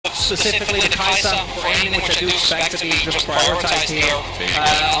specifically the Kaisa for aiming, which I do expect to be just prioritized here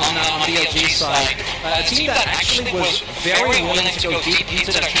on BLG side. A team that actually was very willing to go deep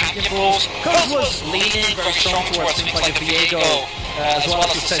into their champion pools. Cuz was leaning very strong towards things like Viego, as well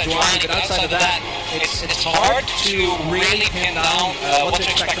as the Sejuani, but outside of that, it's hard to really pin down what to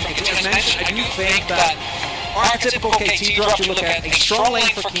expect from KT. As mentioned, I do think that archetypical KT drop, you look at a strong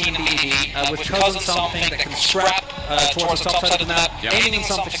lane for Keen BD, with Cousin something that can scrap towards the top side of the map, aiming in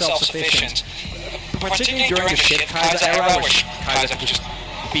something self-sufficient. Particularly during the ship Kaiser era, where Kaiser could just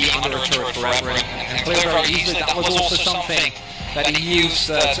be under a turret forever and clear very easily, that was also something that he used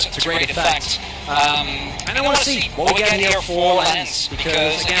to great effect. And I want to see what we get here for Lens,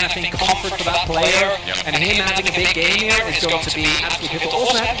 because again, I think comfort for that player, and him having a big game here is going to be absolutely pivotal.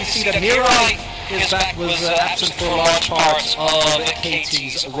 Also happy to see that Mirai was absent for a large part of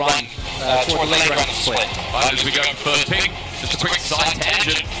KT's run toward the later round of the split. As we go for first pick, just a quick side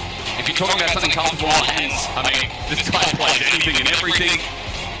tangent. If you're talking about something comfortable on Lens, I mean, this guy plays anything and everything.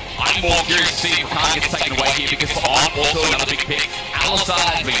 I'm more curious to see if Khan gets taken away here, because for On, also another big pick. Alistar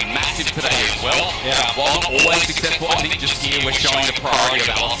has been massive today as well. While not always successful, I think just here we're showing the priority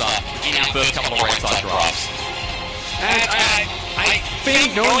of Alistar in our first couple of raid-side drafts. And I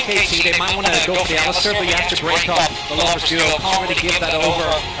think, knowing KT, they might want to go for the Alistar, but you have to break up the Lovers duo. Can't really give that over.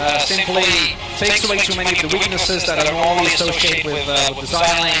 Simply takes away too many of the weaknesses that are normally associated with the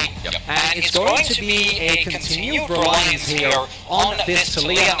Xiling. And it's going to be a continued reliance here on this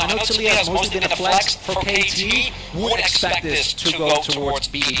Taliyah. I know Taliyah has mostly been a flex for KT. Would expect this to go towards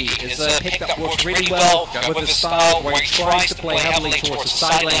BDD. It's a pick that works really well with the style where he tries to play heavily towards the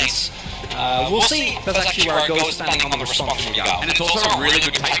side lanes. We'll see if that's actually where it goes, standing on the response from Yagao. And it's also a really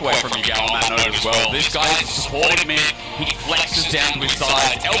good takeaway from Yagao on that note as well. This guy is supporting mid, he flexes down to his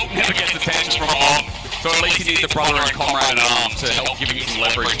side. Elk never gets attention from On, so at least he needs a brother and comrade in arms to help give him some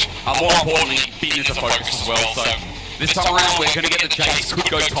leverage. More importantly, being is a focus as well. So this time around, we're going to get the chase. Could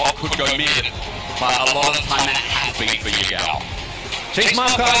go top, could go mid, but a lot of the time that has been for Yagao. Chase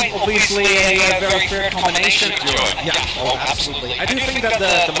Maokai, obviously a very fair combination. Yeah, oh, absolutely. I do think that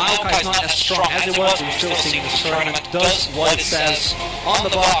the Maokai is not as strong as it was. We've still seen this tournament. Does what it says on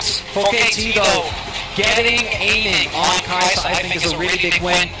the box. For KT though, aiming on Kaisa, I think is a really big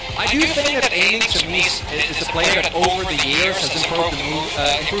win. I do think that aiming to me is the player that over the years has improved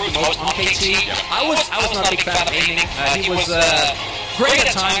the most on KT. I was not a big fan of aiming. He was great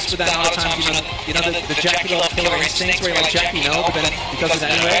at times, but then other times, you know the Jackie Love killer instincts where you're like, Jackie, no, but then he does it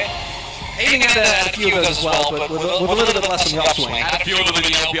anyway. Aiming at a few of those as well, but with a little bit less on the upswing. Had a few of them in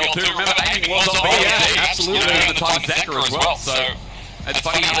the LPL too. Remember, aiming was on BLG. Yeah, absolutely. You know, at the time Zeka as well, so it's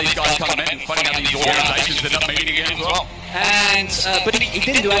funny how these guys come in, funny how these organizations end up meeting again as well. And, but he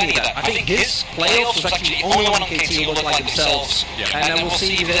didn't do any of that. I think his playoffs was actually the only one in KT who looked like themselves. And then we'll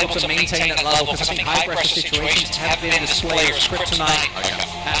see if he's able to maintain that level, because I think high-pressure situations have been this player's kryptonite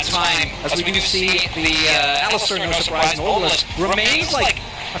at time. As we do see the Alistar, no surprise, Nautilus remains like,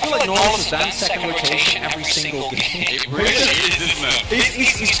 I feel like Nautilus is banned second rotation every single game. It really is, isn't it?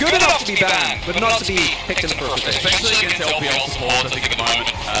 He's good enough to be banned, but not to be picked in the first rotation. Especially against LPL support, I think at the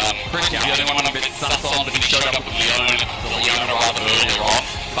moment. Christian, the only one I'm a bit sus on, but he showed up with Leona rather earlier on.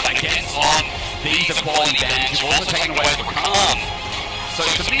 But against On, these are quality bans. You've also taken away the Khan. So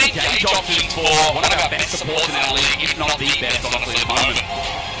to me, engage options for one of our best supports in our league, if not the best, honestly, at the moment,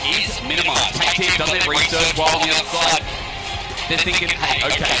 is minimised. Take team, done their research while on the other side. They're thinking, hey,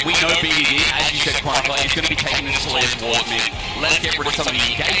 okay, we know BDD, as you said, Chronicle, is going to be taking this Taliyah towards mid. Let's get rid of some of the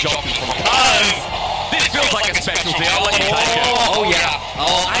engage options from Kaz. This feels like a specialty. I'll let you take it. Oh, yeah.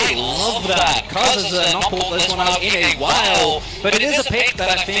 Oh, I love that. Kaz has not pulled this one out in a while, but it is a pick that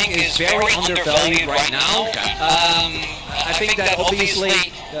I think is very undervalued right now. I think that obviously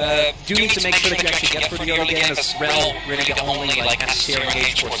do need to make sure that you actually get through the early game, as Rel really the only necessary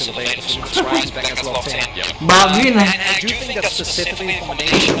engage for still available, so surprising back as well team. And I do think that specifically the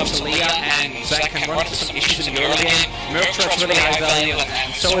combination of Taliyah and Zek can run into some issues in the early game. Murktra's really high value,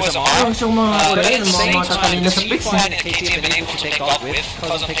 and so is Amar. But at the same time, the team fight that KT have been able to take off with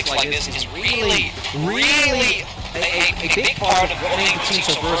because of picks like this is really a big part of what made the team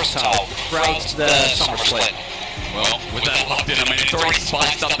so versatile throughout the summer split. Well, with that locked in, I mean, it's already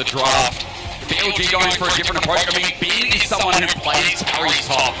spiced up the draft. BLG going for a different approach. I mean, Bean is someone who plays carry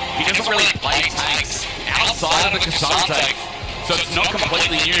top. He doesn't really play tanks outside of the Cassante. So it's not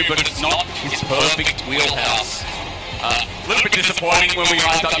completely new, but it's not his perfect wheelhouse. A little bit disappointing when we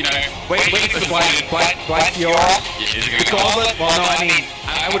hyped up, you know... Wait for the Fiora? Yeah, is it going to Well, no, I mean,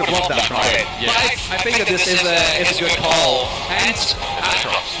 I would have loved that from him. Yeah. But I think that this is a good call. And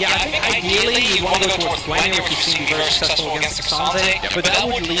yeah, I think ideally you'd want to go towards Gwen here, which you've seen be very successful against Xante, but that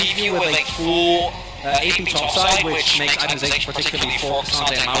would leave you with a full AP topside, which makes itemization, particularly for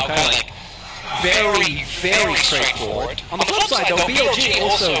Xante and Maokai, very, very straightforward. On the flip side, though, BLG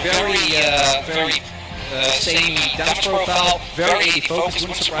also very same damage profile, very AD focused.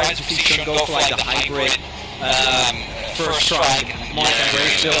 Wouldn't surprise if you see them go for like the hybrid first strike, more like a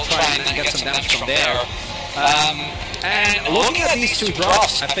Brave build, try and get some damage from there. And looking at these two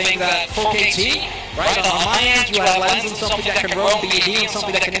drops, I think that for KT, right, on my end you have Lens and something that can roam, BED and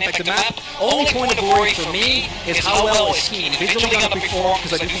something that can impact the map. Only point of worry for me is how well is he individually going to perform,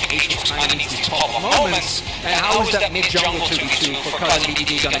 because I do think H kind of needs these top moments, and how is that mid-jungle 2v2 for Cuz and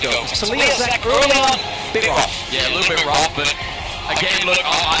BED going to go. So Leah Zach early on, bit rough. Yeah, a little bit rough, but again, look,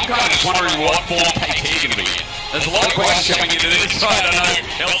 I'm kind of just wondering what form KT is going to be in. There's a lot of questions coming into this, I don't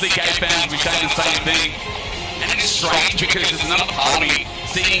know, LCK fans will be saying the same thing. And it's strange because there's another part of me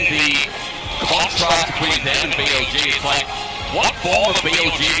seeing the contrast between them and BLG. It's like, what form of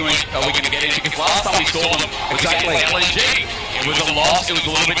BLG are we going to get in? Because last time we saw them was against LNG. It was a loss, it was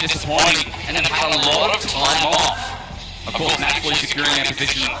a little bit disappointing, and then had a lot of time off. Of course, naturally securing their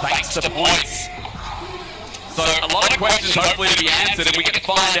position thanks to points. So a lot of questions hopefully to be answered, and we get to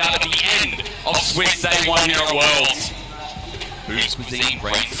find out at the end of Swiss Day 1 here at Worlds. Whose cuisine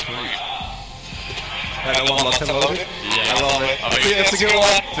reigns supreme? I one lost loaded. Yeah, I love it. I mean, it's a good one.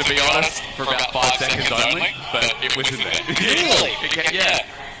 To be honest, for about 5 seconds only, but it was in there. Really? Yeah.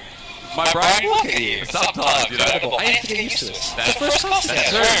 My brain, Look at you. sometimes, you know. I have to get used to this. That's the first class That's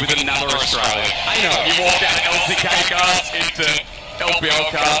true, with another Australian. I know. You walked out of LCK cards into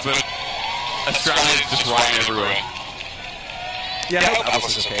LPL cards, but Australia's just running everywhere. Yeah, I hope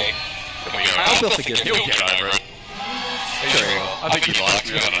this is okay. I hope he'll forgive me. He'll get over it. Sure he will. I think he likes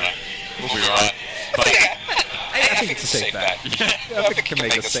me, I don't know. We'll be right. But I think it's a safe bet. I think I can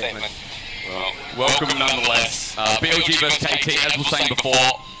make a statement. Well, welcome nonetheless. BLG vs KT, as we were saying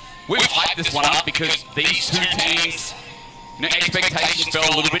before, we've hyped this one up because these two teams, you know, expectations fell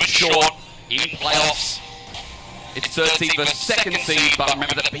a little bit short in playoffs. It's third seed versus second seed, but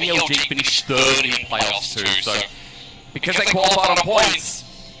remember that BLG finished third in playoffs too. So because they qualified on points,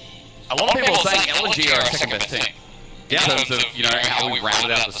 a lot of people are saying LNG are our second best team. In terms of, you know, how we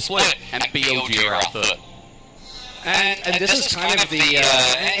rounded out the split, and BLG are our third. And this is kind of the,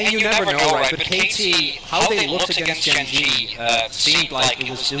 and you never know, right, but KT, how they looked against Gen G seemed like it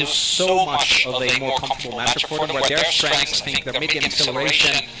was so much of a more comfortable matchup for them, where their strengths, I think, their mid-game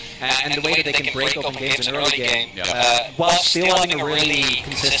acceleration, and the way that they can break open games in early game, while still having a really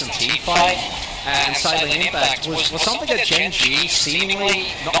consistent team fight, and sideline impact, was something that Gen G seemingly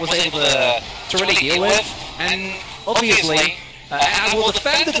was able to really deal with, and obviously, I will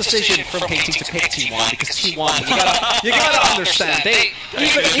defend the decision from KT to pick T1, because T1, you gotta understand, they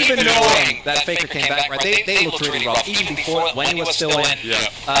even knowing that Faker came back, right, they looked really rough, even before, when he was still in,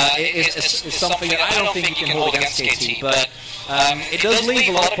 is something that I don't think you can hold against KT, but it does leave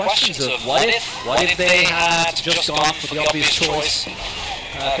a lot of questions of what if they had just gone for the obvious choice,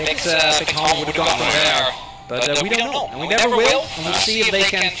 picked Hong, would have gone from there, but we don't know, and we never will, and we'll see if they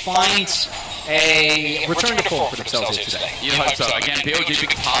can find a return to form for themselves here today. You hope so. Again, BLG big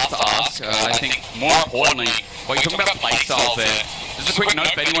task to ask. I think more importantly, while you're talking about playstyles there, just a quick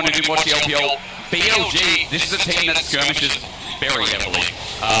note for anyone who didn't watch the LPL, BLG, this is a team that skirmishes very heavily.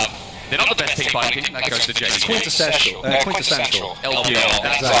 They're not the best team fighting team, that goes to JD. Quintessential LPL,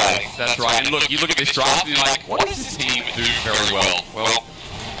 that's right. That's right. And look, you look at this draft and you're like, what does this team do very well? Well,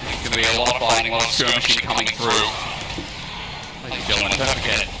 there's going to be a lot of fighting, a lot of skirmishing coming through. Ladies and gentlemen, don't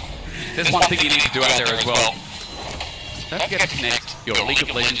forget, there's one thing you need to do out there as well. Don't forget to connect your League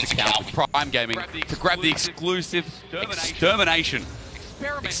of Legends account with Prime Gaming to grab the exclusive Extermination.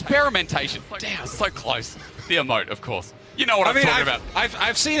 Experimentation. Damn, so close. The emote, of course. You know what I'm talking about.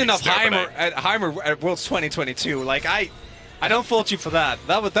 I've seen enough Heimer at Worlds 2022. Like, I don't fault you for that.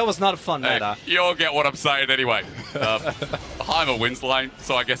 That was not a fun meta. You all get what I'm saying anyway. Heimer wins lane,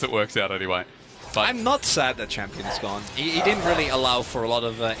 so I guess it works out anyway. But I'm not sad that Champion is gone. He didn't really allow for a lot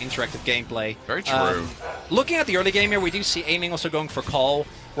of interactive gameplay. Very true. Looking at the early game here, we do see Aiming also going for Call,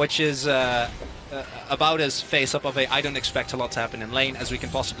 which is about as face-up of a I don't expect a lot to happen in lane as we can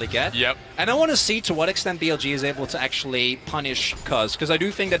possibly get. Yep. And I want to see to what extent BLG is able to actually punish Cuz, because I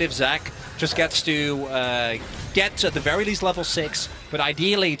do think that if Zach just gets to get to at the very least level 6, but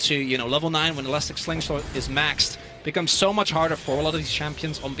ideally to, you know, level 9 when Elastic Slingshot is maxed, becomes so much harder for a lot of these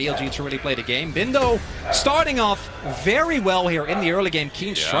champions on BLG to really play the game. Bindo starting off very well here in the early game.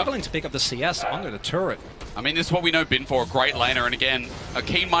 Keen struggling to pick up the CS under the turret. I mean, this is what we know Bin for, a great laner. And again,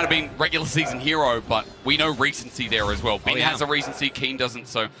 Keen might have been regular season hero, but we know recency there as well. Bin has a recency, Keen doesn't.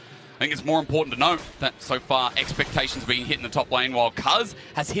 So I think it's more important to note that so far expectations are being hit in the top lane, while Cuz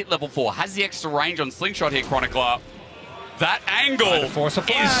has hit level 4, has the extra range on Slingshot here, Chronicler. That angle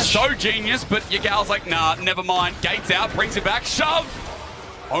is so genius, but your gal's like, nah, never mind. Gates out, brings it back, shove!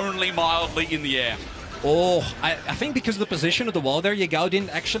 Only mildly in the air. Oh, I think because of the position of the wall there, Yagao didn't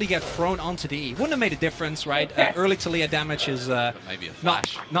actually get thrown onto the E. Wouldn't have made a difference, right? Early Talia damage is maybe a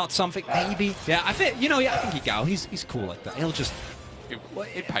flash. Not something, maybe. Yeah, I think, I think Yagao, he's cool like that. He'll just...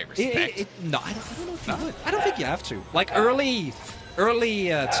 It'd pay respect. No, I don't know if you would. I don't think you have to. Like, early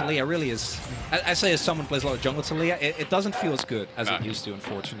Talia really is... I say as someone who plays a lot of jungle Talia, it doesn't feel as good as it used to,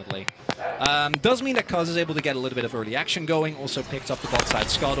 unfortunately. Does mean that Cuz is able to get a little bit of early action going. Also picked up the bot side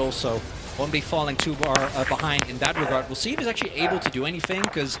scuttle, so won't be falling too far behind in that regard. We'll see if he's actually able to do anything,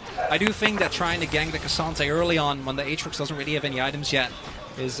 because I do think that trying to gank the Cassante early on when the Aatrox doesn't really have any items yet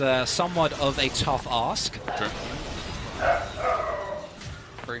is somewhat of a tough ask. True.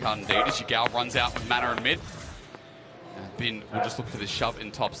 Very hard indeed as Yagao runs out with mana in mid. Bin will just look for the shove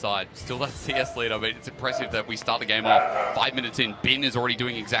in top side. Still that CS lead. I mean, it's impressive that we start the game off 5 minutes in. Bin is already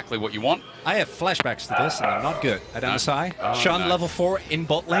doing exactly what you want. I have flashbacks to this, and they're not good at MSI. Sean level 4 in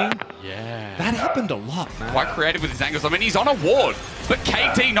bot lane. Yeah. That happened a lot, man. Quite creative with his angles. I mean, he's on a ward, but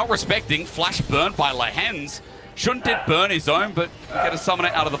KT not respecting. Flash burnt by Lehens. Shouldn't did burn his own, but get a summoner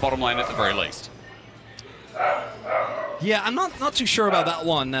out of the bottom lane at the very least. Yeah, I'm not too sure about that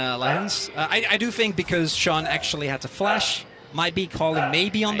one, Lens. I do think because Sean actually had to flash, might be calling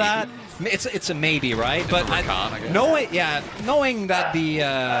maybe on that. It's a maybe, right? But knowing that the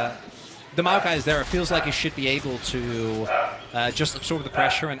Maokai is there, it feels like he should be able to just absorb the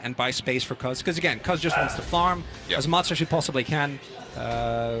pressure and buy space for Cuz. Because again, Cuz just wants to farm as much as he possibly can.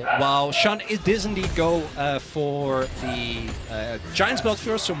 While Sean does indeed go for the Giants build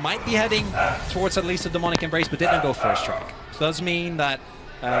first, so might be heading towards at least a Demonic Embrace, but didn't go first strike. So does mean that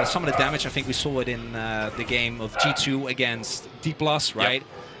some of the damage, I think we saw it in the game of G2 against D+, right?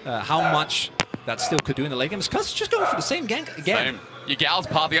 How much that still could do in the late game. Cuz just going for the same gank again. Yagao's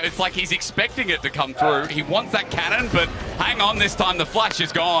path, it's like he's expecting it to come through. He wants that cannon, but hang on, this time the flash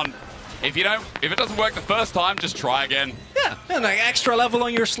is gone. If it doesn't work the first time, just try again. Yeah, and like extra level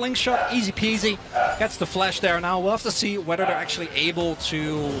on your slingshot, easy peasy. Gets the flash there now. We'll have to see whether they're actually able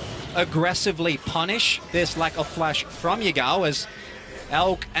to aggressively punish this lack of flash from Yagao, as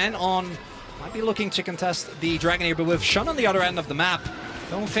Elk and On might be looking to contest the Dragon here, but with Shun on the other end of the map,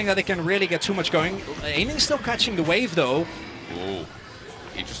 don't think that they can really get too much going. Aiming's still catching the wave though. Ooh.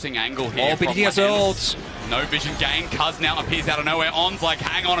 Interesting angle here. Oh, BDD has ult. No vision gain. Cuz now appears out of nowhere. On's like,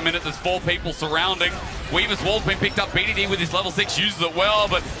 hang on a minute, there's 4 people surrounding. Weaver's wall's been picked up. BDD with his level 6 uses it well,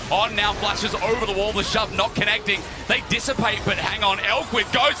 but On now flashes over the wall. The shove not connecting. They dissipate, but hang on.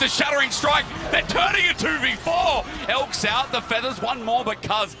 Elkwith goes to Shattering Strike. They're turning it 2v4. Elk's out. The feathers, one more, but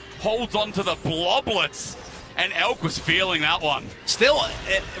Cuz holds on to the bloblets. And Elk was feeling that one. Still,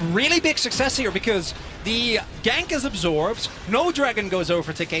 a really big success here because the gank is absorbed, no dragon goes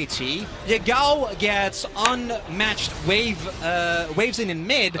over to KT, Yagao gets unmatched waves in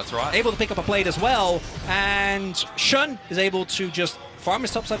mid, that's right, able to pick up a plate as well, and Shun is able to just farm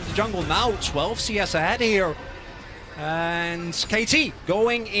his top side of the jungle, now 12 CS ahead here. And KT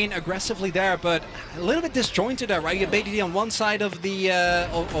going in aggressively there, but a little bit disjointed there, right? You had BDD on one side of the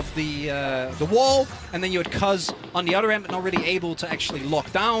wall, and then you had Cuz on the other end, but not really able to actually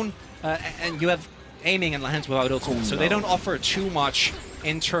lock down. And you have aiming and Lehens without ultimate, so they don't offer too much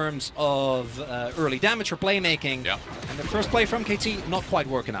in terms of early damage or playmaking. Yep. And the first play from KT not quite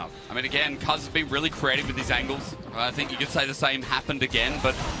working out. I mean, again, Cuz has been really creative with his angles. I think you could say the same happened again,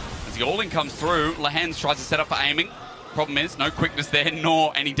 but as the all-in comes through, Lehens tries to set up for aiming. Problem is, no quickness there,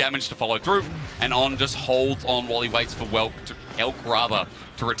 nor any damage to follow through. And On just holds on while he waits for Elk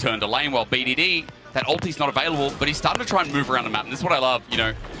to return to lane, while BDD, that ulti's not available, but he's starting to try and move around the map. And this is what I love, you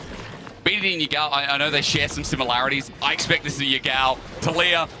know. BDD and Yagao, I know they share some similarities. I expect this is Yagao.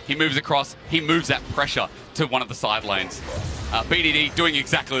 Talia, he moves across, he moves that pressure to one of the side lanes. BDD doing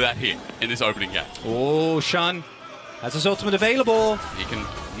exactly that here in this opening game. Oh, Shun has his ultimate available. He can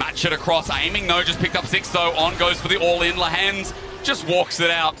match it across. Aiming, no, just picked up 6 though. On goes for the all-in. Lehens just walks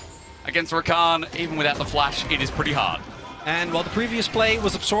it out against Rakan. Even without the flash, it is pretty hard. And while the previous play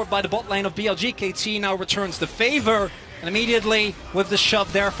was absorbed by the bot lane of BLG, KT now returns the favor. And immediately, with the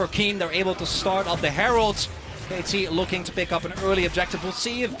shove there for Keen, they're able to start up the Heralds. KT looking to pick up an early objective. We'll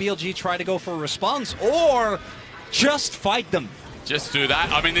see if BLG try to go for a response or just fight them. Just do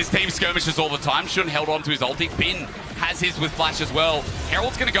that. I mean, this team skirmishes all the time. Shun held on to his ulti. Bin has his with flash as well.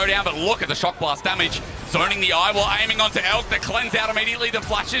 Herald's going to go down, but look at the shock blast damage. zoning the eye while aiming onto Elk. The cleanse out immediately. The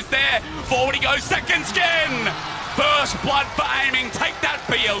flash is there. Forward he goes. Second skin. First blood for aiming. Take that,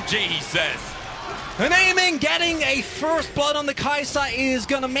 BLG, he says. And aiming, getting a first blood on the Kai'Sa is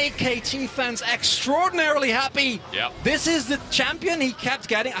going to make KT fans extraordinarily happy. Yep. This is the champion he kept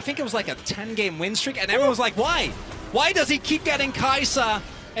getting. I think it was like a 10-game win streak, and everyone was like, why? Why does he keep getting Kai'Sa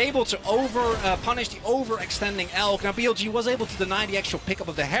able to punish the overextending Elk? Now, BLG was able to deny the actual pickup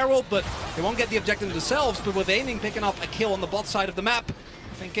of the Herald, but they won't get the objective themselves. But with aiming picking up a kill on the bot side of the map,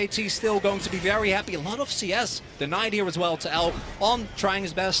 I think KT is still going to be very happy. A lot of CS denied here as well to Elk, on trying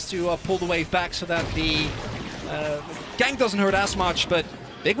his best to pull the wave back so that the gank doesn't hurt as much, but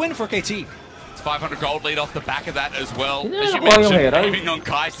big win for KT. It's 500 gold lead off the back of that as well. As you mentioned, aiming on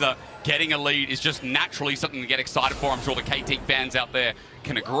Kai'Sa, getting a lead is just naturally something to get excited for. I'm sure the KT fans out there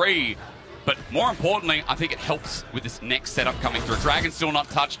can agree. But more importantly, I think it helps with this next setup coming through. Dragon's still not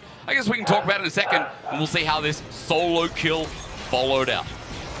touched. I guess we can talk about it in a second, and we'll see how this solo kill followed out.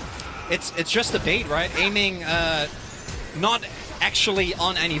 It's just a bait, right? Aiming not actually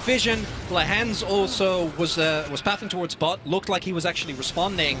on any vision. Lahans also was pathing towards bot. Looked like he was actually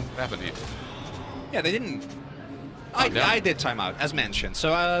responding. What happened here? Yeah, they didn't. I did timeout, as mentioned.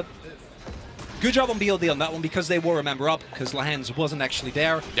 So good job on BLD on that one, because they were a member up, because Lahans wasn't actually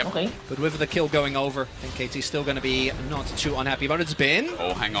there. Yep. Okay. But with the kill going over, I think KT's still going to be not too unhappy about it. It's been.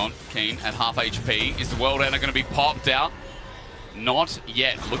 Oh, hang on. Keen at half HP. Is the World Ender going to be popped out? Not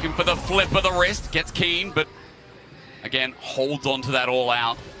yet. Looking for the flip of the wrist. Gets Keen, but again, holds on to that all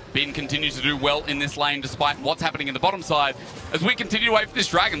out. Bin continues to do well in this lane despite what's happening in the bottom side as we continue to wait for this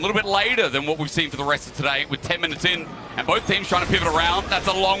Dragon a little bit later than what we've seen for the rest of today, with 10 minutes in and both teams trying to pivot around. That's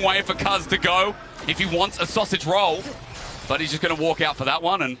a long way for Cuz to go if he wants a sausage roll, but he's just going to walk out for that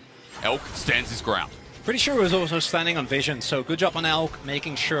one, and Elk stands his ground. Pretty sure he was also standing on vision, so good job on Elk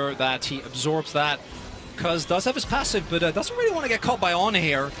making sure that he absorbs that. Cuz does have his passive, but doesn't really want to get caught by On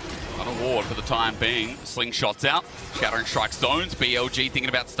here. An award for the time being. Slingshots out. Shattering Strike Stones. BLG thinking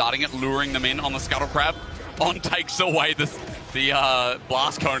about starting it, luring them in on the Scuttle Crab. On takes away the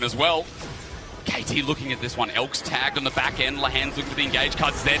Blast Cone as well. KT looking at this one. Elk's tagged on the back end. Lahans looking to be engaged.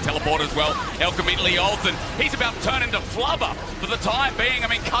 Cuz is there. Teleport as well. Elk immediately ults, and he's about to turn into Flubber for the time being. I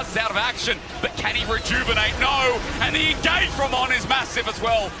mean, Cuz is out of action, but can he rejuvenate? No! And the engage from On is massive as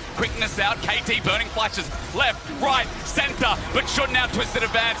well. Quickness out. KT burning flashes. Left, right, center, but should now twisted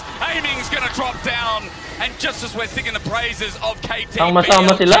advance. Aiming's going to drop down. And just as we're singing the praises of KT,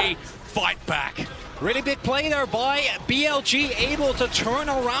 BLG fight back. Really big play there by BLG, able to turn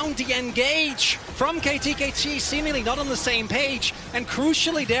around the engage from KT. KT seemingly not on the same page, and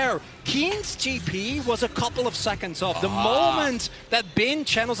crucially there, Keen's TP was a couple of seconds off. The moment that Bin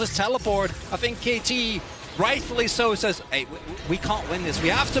channels his teleport, I think KT, rightfully so, says, hey, we can't win this, we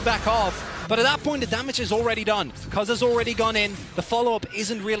have to back off. But at that point, the damage is already done. Cuz has already gone in, the follow-up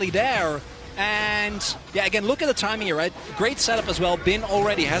isn't really there. And yeah, again, look at the timing here, right? Great setup as well. Bin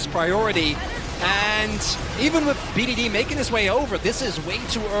already has priority. And even with BDD making his way over, this is way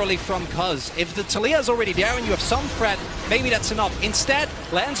too early from Cuz. If the Talia's already there and you have some threat, maybe that's enough. Instead,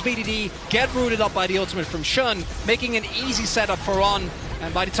 lands BDD, get rooted up by the ultimate from Shun, making an easy setup for On.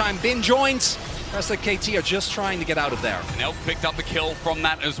 And by the time Bin joins, the rest of KT are just trying to get out of there. And Elk picked up the kill from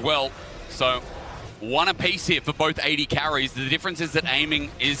that as well. So one apiece here for both 80 carries. The difference is that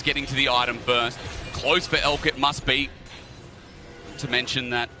aiming is getting to the item first. Close for Elk it must be. To mention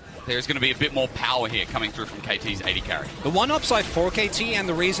that there's going to be a bit more power here coming through from KT's 80 carry. The one upside for KT, and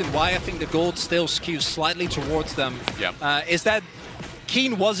the reason why I think the gold still skews slightly towards them, is that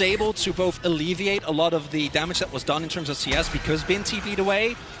Keen was able to both alleviate a lot of the damage that was done in terms of CS because Bin TP'd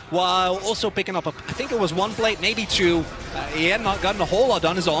away, while also picking up, I think it was one plate, maybe two. He had not gotten a whole lot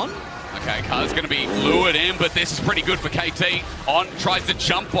done his On. Okay, Cuz going to be lured in, but this is pretty good for KT. On tries to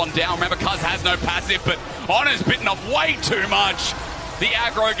jump on down. Remember, Cuz has no passive, but On is bitten off way too much. The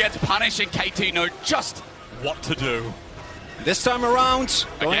aggro gets punished, and KT know just what to do. This time around,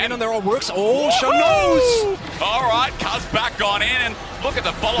 going in on their own works. Oh, Shun knows! All right, Cuz back on in, and look at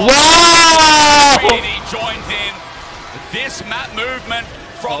the follow-up. Wow! He joins in. This map movement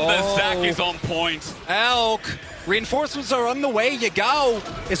from the Zac is on point. Elk. Reinforcements are on the way.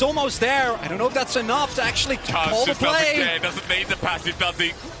 Yagao is almost there. I don't know if that's enough to actually call the play. Doesn't need the passive, does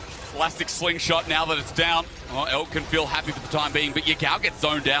he? Elastic slingshot now that it's down. Well, Elk can feel happy for the time being, but Yagao gets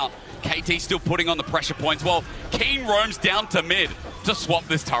zoned out. KT still putting on the pressure points. Well, Keen roams down to mid to swap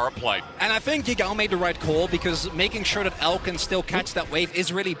this turret plate. And I think Yagao made the right call, because making sure that Elk can still catch that wave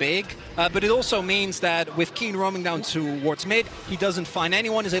is really big. But it also means that with Keen roaming down towards mid, he doesn't find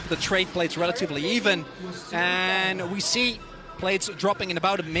anyone, is able to trade plates relatively even. And we see Plates dropping in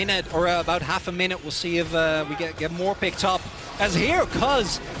about a minute or about half a minute. We'll see if we get more picked up. As here,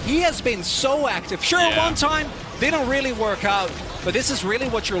 Cuz, he has been so active. Sure, one time didn't really work out, but this is really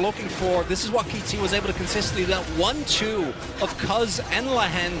what you're looking for. This is what KT was able to consistently do. That 1-2 of Cuz and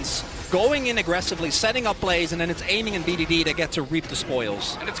Lahens going in aggressively, setting up plays, and then it's aiming in BDD to get to reap the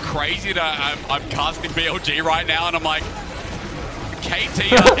spoils. And it's crazy that I'm casting BLG right now, and I'm like,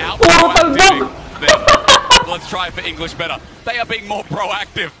 KT are out proactive. Let's try for English better. They are being more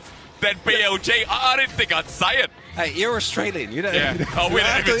proactive than BLG. I didn't think I'd say it. Hey, you're Australian. You don't, yeah. you don't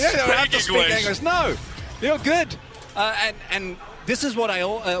have to speak English. No, you're good. And this is what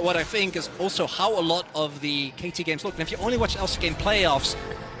I think is also how a lot of the KT games look. And if you only watch LC Game playoffs,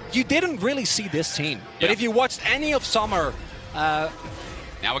 you didn't really see this team. But if you watched any of summer, now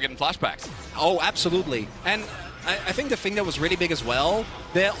we're getting flashbacks. Oh, absolutely. And I think the thing that was really big as well,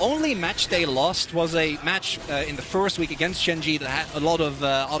 the only match they lost was a match in the first week against Genji that had a lot of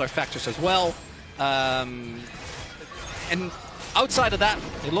other factors as well. And outside of that,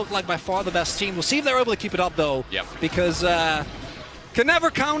 they look like by far the best team. We'll see if they're able to keep it up, though. Yep. Because can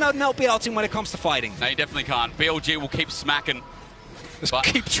never count out an LPL team when it comes to fighting. No, you definitely can't. BLG will keep smacking. Just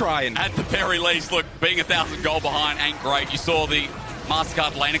keep trying. At the very least, look, being 1,000 goal behind ain't great. You saw the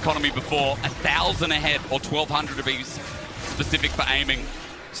MasterCard lane economy before. 1,000 ahead, or 1,200 to be specific for aiming.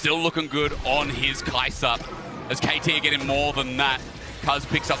 Still looking good on his Kai'Sa. As KT are getting more than that. Cuz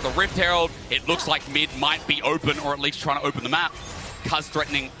picks up the Rift Herald. It looks like mid might be open, or at least trying to open the map. Cuz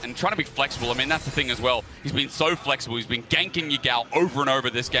threatening and trying to be flexible. I mean, that's the thing as well. He's been so flexible. He's been ganking Yagao over and over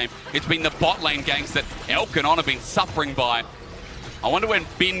this game. It's been the bot lane ganks that Elk and On have been suffering by. I wonder when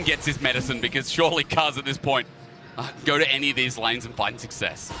Bin gets his medicine, because surely Cuz at this point go to any of these lanes and find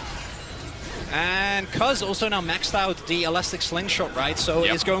success. And Cuz also now maxed out the Elastic Slingshot, right? So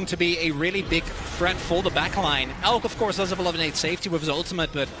it's going to be a really big threat for the backline. Elk, of course, does have 11-8 safety with his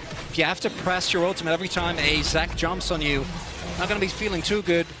ultimate, but if you have to press your ultimate every time a Zac jumps on you, not going to be feeling too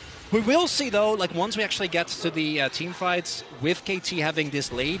good. We will see, though, like once we actually get to the team fights with KT having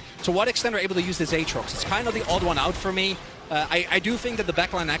this lead, to what extent they're able to use this Aatrox. It's kind of the odd one out for me. I do think that the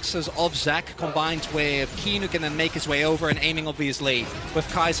backline access of Zac combined with Keen, who can then make his way over, and aiming, obviously, with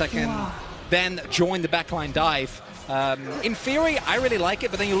Kai'Sa can then join the backline dive. In theory, I really like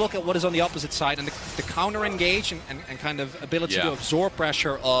it, but then you look at what is on the opposite side, and the counter-engage and kind of ability to absorb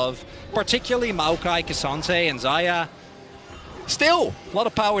pressure of particularly Maokai, K'Sante, and Xayah. Still, a lot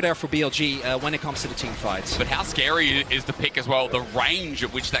of power there for BLG when it comes to the team fights. But how scary is the pick as well, the range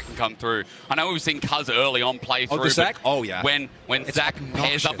at which that can come through. I know we've seen Cuz early on play through, Zac? When Zac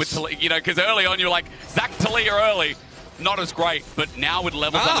pairs up with Taliyah, you know, because early on you're like, Zac Taliyah early, not as great, but now with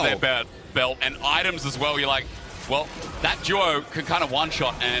levels under their belt and items as well, you're like, well, that duo can kind of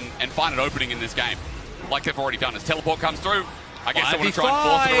one-shot and find an opening in this game, like they've already done. As Teleport comes through, I guess they want to try and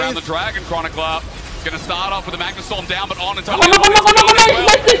force it around the Dragon Chronicler. Going to start off with the Magnustorm down, but on and totally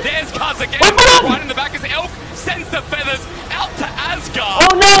There's Cuz again, right in the back as Elk sends the feathers out to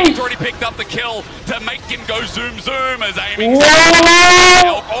Asgard. Oh, nice. He's already picked up the kill to make him go zoom zoom as aiming.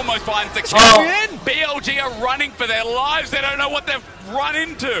 Elk almost finds the kill. BLG are running for their lives. They don't know what they've run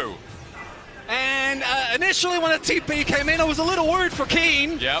into. And initially when a TP came in, I was a little worried for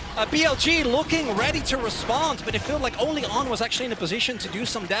Keen. BLG looking ready to respond, but it felt like only On was actually in a position to do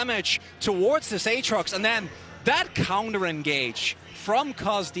some damage towards this Aatrox. And then that counter-engage from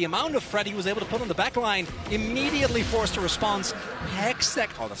Cuz, the amount of threat he was able to put on the backline, immediately forced a response.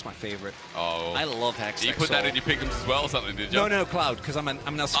 Hextech, oh, that's my favorite. Oh, I love Hextech. You put that in your pick'ems as well or something, did you? No, Cloud, because I'm an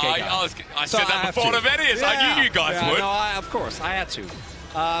LCK guy. I said that before Novenius. I knew you guys would. No, of course, I had to.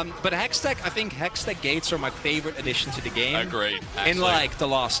 But Hextech, I think Hextech Gates are my favorite addition to the game. Agreed. In like the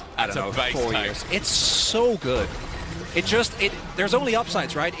last, I don't know, 4 years. It's so good. There's only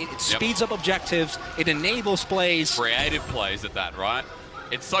upsides, right? It speeds up objectives. It enables plays. Creative plays at that, right?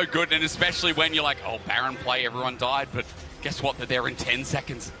 It's so good, and especially when you're like, oh, Baron play, everyone died, but guess what? They're there in 10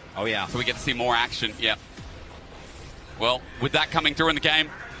 seconds. Oh, yeah. So we get to see more action. Yeah. Well, with that coming through in the game,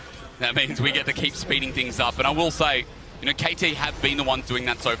 that means we get to keep speeding things up. And I will say, you know, KT have been the ones doing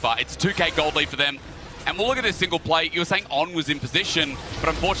that so far. It's a 2K gold lead for them. And we'll look at this single play. You were saying On was in position, but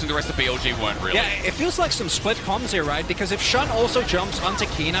unfortunately the rest of BLG weren't really. Yeah, it feels like some split comms here, right? Because if Shun also jumps onto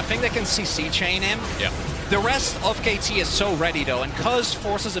Keen, I think they can CC chain him. Yeah. The rest of KT is so ready, though, and Cuz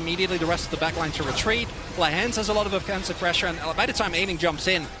forces immediately the rest of the backline to retreat. Lahens has a lot of offensive pressure, and by the time Aiming jumps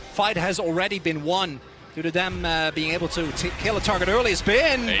in, fight has already been won. Due to them being able to kill a target early. It's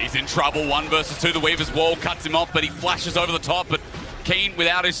been... He's in trouble. 1 versus 2. The Weaver's Wall cuts him off, but he flashes over the top. But Keen,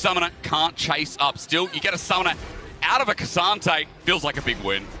 without his summoner, can't chase up. Still, you get a summoner out of a K'Sante. Feels like a big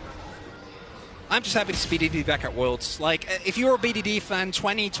win. I'm just happy to see BDD back at Worlds. Like, if you're a BDD fan,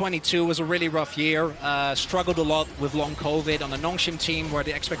 2022 was a really rough year. Struggled a lot with long COVID on the Nongshim team, where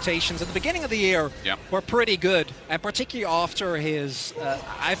the expectations at the beginning of the year were pretty good. And particularly after his,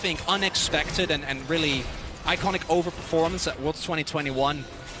 I think, unexpected and really iconic overperformance at Worlds 2021.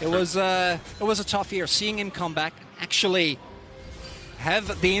 It was a tough year. Seeing him come back, actually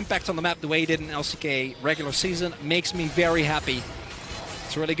have the impact on the map the way he did in LCK regular season, makes me very happy.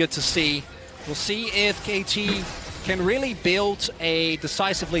 It's really good to see. We'll see if KT can really build a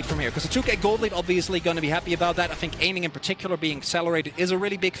decisive lead from here, because the 2K gold lead, obviously going to be happy about that. I think aiming in particular being accelerated is a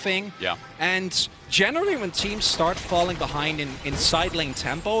really big thing. Yeah. And generally when teams start falling behind in side lane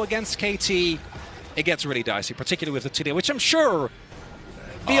tempo against KT, it gets really dicey, particularly with the 2D, which I'm sure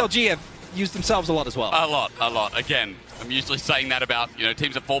BLG have used themselves a lot as well. A lot. Again, I'm usually saying that about, you know,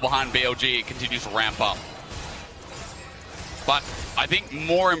 teams that fall behind BLG, it continues to ramp up. But I think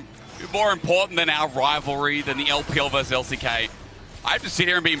more important than our rivalry, than the LPL versus LCK, I have to sit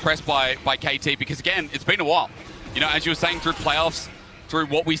here and be impressed by KT, because again, it's been a while. You know, as you were saying, through playoffs, through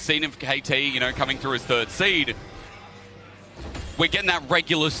what we've seen of KT, you know, coming through as third seed, we're getting that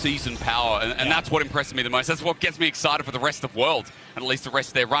regular season power, and that's what impresses me the most. That's what gets me excited for the rest of Worlds, and at least the rest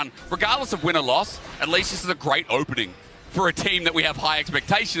of their run. Regardless of win or loss, at least this is a great opening for a team that we have high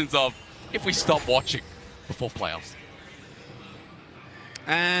expectations of if we stop watching before playoffs.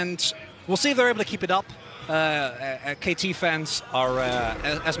 And we'll see if they're able to keep it up. KT fans are,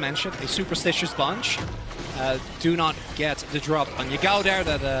 as mentioned, a superstitious bunch. Do not get the drop on Yagao there.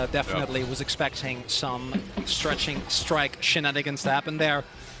 That definitely was expecting some stretching strike shenanigans to happen there.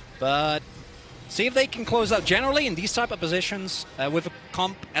 But see if they can close out. Generally, in these type of positions, with a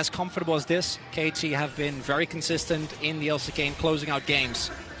comp as comfortable as this, KT have been very consistent in the LCK in closing out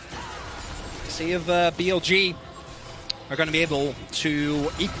games. See if BLG are going to be able to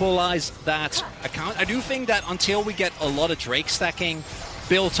equalize that account. I do think that until we get a lot of Drake stacking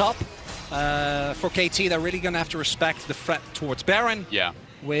built up for KT, they're really going to have to respect the threat towards Baron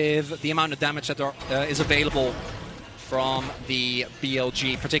with the amount of damage that is available from the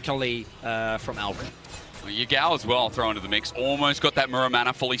BLG, particularly from Alvin. Yagao as well thrown into the mix. Almost got that Mirror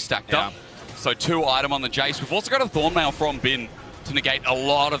Mana fully stacked up. So 2 item on the Jace. We've also got a Thornmail from Bin to negate a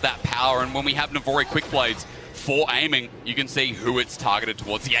lot of that power. And when we have Navori Quick Blades for aiming, you can see who it's targeted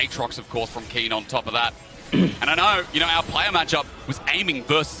towards. The Aatrox, of course, from Keen on top of that. And I know, you know, our player matchup was aiming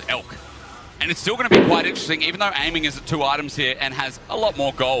versus Elk. And it's still going to be quite interesting, even though aiming is at 2 items here and has a lot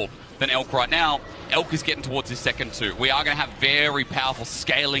more gold than Elk right now. Elk is getting towards his second 2. We are going to have very powerful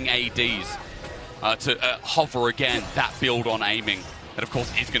scaling ADs to hover again that build on aiming. That, of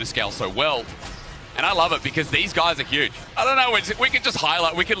course, is going to scale so well. And I love it because these guys are huge. I don't know, we could just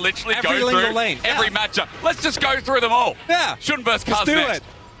highlight, we could literally go through every matchup. Let's just go through them all. Yeah. Shouldn't versus Cuz next.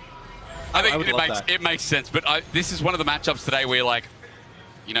 I think it makes sense, but this is one of the matchups today where, like,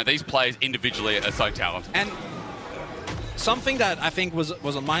 you know, these players individually are so talented. And something that I think was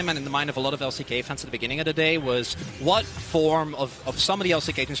on my mind, in the mind of a lot of LCK fans at the beginning of the day, was what form of some of the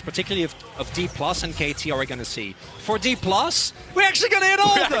LCK teams, particularly of D+ and KT, are we going to see? For D+, we're actually going to hit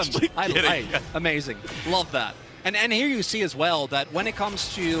all of them! Amazing. Love that. And here you see as well that when it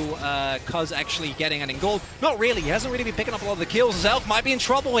comes to Cuz actually getting it in gold, not really. He hasn't really been picking up a lot of the kills. Zelk might be in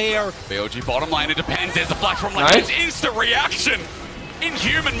trouble here. BLG bottom lane, it depends. There's a flash from lane. It's instant reaction.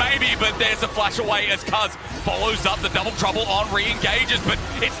 Inhuman maybe, but there's a flash away as Cuz follows up the double trouble on re-engages, but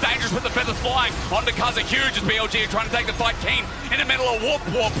it's dangerous with the feathers flying. Onto Cuz are huge as BLG are trying to take the fight. Keen in the middle of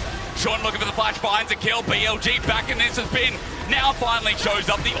whoop. Sean looking for the flash, finds a kill. BLG back in this has been. Now finally shows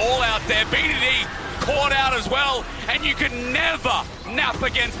up the all-out there. BDD caught out as well, and you can never nap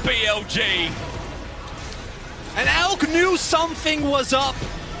against BLG. And Elk knew something was up.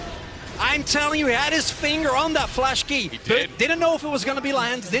 I'm telling you, he had his finger on that flash key. He did. Didn't know if it was going to be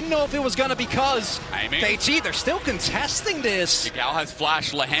Lands, didn't know if it was going to be Cuz. KT, they're still contesting this. Yagao has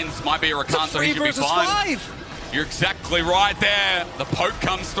flash, Lehens might be a Rakan, so he should be fine. 3 versus 5. You're exactly right there. The poke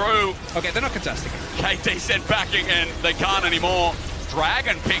comes through. Okay, they're not contesting. KT said backing, and they can't anymore.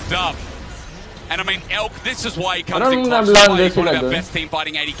 Dragon picked up. And I mean, Elk, this is why he comes in clutch. He's one of our best team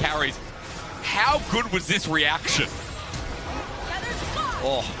fighting 80 carries. How good was this reaction?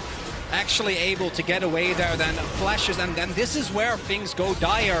 Oh. Actually able to get away there, then flashes, and then this is where things go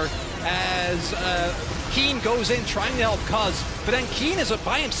dire as Keen goes in trying to help Cuz, but then Keen is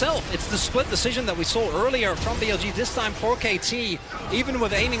by himself. It's the split decision that we saw earlier from BLG, this time for KT. Even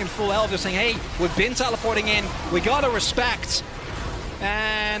with aiming in full health, they're saying, hey, we've been teleporting in, we gotta respect.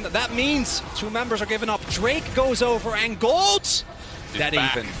 And that means 2 members are giving up. Drake goes over, and gold! That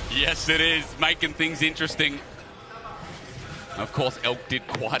even. Yes, it is, making things interesting. Of course, Elk did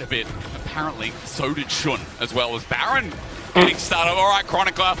quite a bit of apparently so did Shun as well as Baron getting started. All right,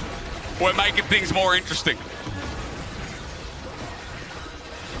 Chronicler, we're making things more interesting.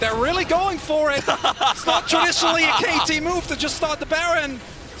 They're really going for it. It's not traditionally a KT move to just start the Baron.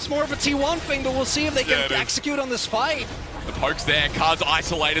 It's more of a T1 thing, but we'll see if they can execute on this fight. The poke's there. Cuz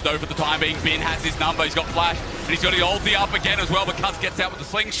isolated though for the time being. Bin has his number. He's got flash, and he's got the ulti up again as well. But Cuz gets out with the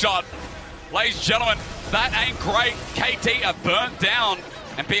slingshot. Ladies and gentlemen, that ain't great. KT are burnt down,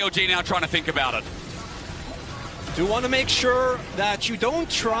 and BLG now trying to think about it. Do want to make sure that you don't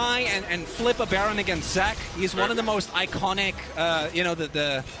try and flip a Baron against Zac. He's one of the most iconic, you know,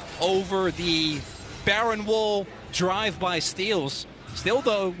 the over the Baron wall drive-by steals. Still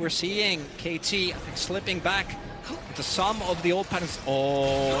though, we're seeing KT, I think, slipping back into some of the old patterns.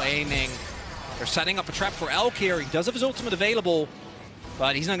 Oh, aiming. They're setting up a trap for Elk here. He does have his ultimate available,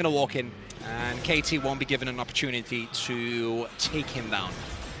 but he's not going to walk in. And KT won't be given an opportunity to take him down.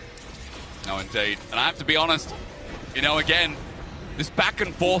 No, indeed. And I have to be honest, you know, again, this back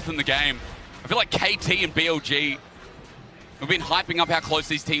and forth in the game, I feel like KT and BLG have been hyping up how close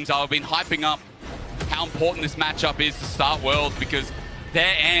these teams are. We've been hyping up how important this matchup is to start Worlds because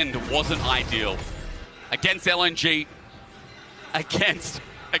their end wasn't ideal. Against LNG, against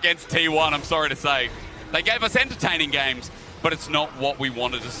T1, I'm sorry to say. They gave us entertaining games, but it's not what we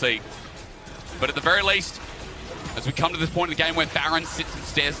wanted to see. But at the very least, as we come to this point in the game where Baron sits and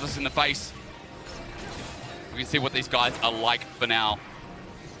stares us in the face, we can see what these guys are like for now.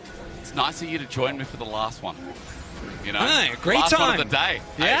 It's nice of you to join me for the last one. You know, hey, great last time. one of the day.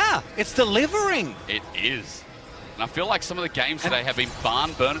 Yeah, hey, it's delivering. It is. And I feel like some of the games today have been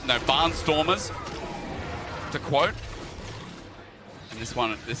barnstormers, to quote. And this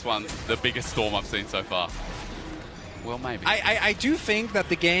one's the biggest storm I've seen so far. Well, maybe. I do think that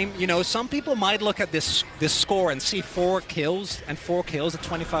the game, you know, some people might look at this score and see 4 kills at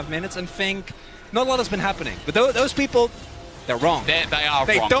 25 minutes and think not a lot has been happening. But those people, they're wrong. They are wrong.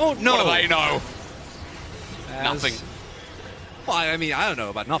 They don't know. What do they know? Nothing. Well, I mean, I don't know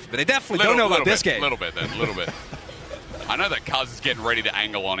about nothing, but they definitely don't know about this game. A little bit, then. A little bit. I know that Cuz is getting ready to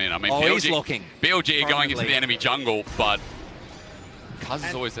angle on in. I mean, he's looking. BLG are going into the enemy jungle, but Cuz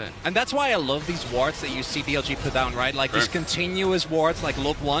is always there. And that's why I love these wards that you see BLG put down, right? Like these continuous wards, like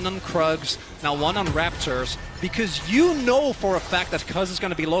look, one on Krugs, now one on Raptors, because you know for a fact that Cuz is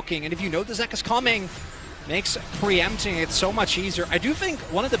going to be looking, and if you know the Zac is coming, makes preempting it so much easier. I do think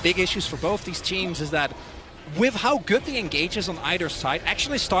one of the big issues for both these teams is that with how good the engage is on either side,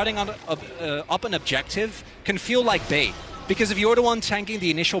 actually starting on up an objective can feel like bait. Because if you're the one tanking the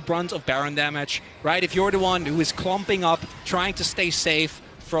initial brunt of Baron damage, right? If you're the one who is clumping up, trying to stay safe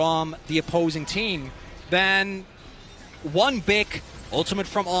from the opposing team, then one big ultimate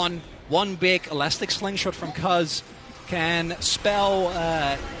from On, one big elastic slingshot from Cuz can spell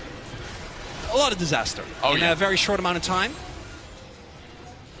a lot of disaster in a very short amount of time.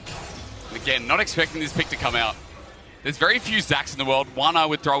 Again, not expecting this pick to come out. There's very few Zacs in the world. One I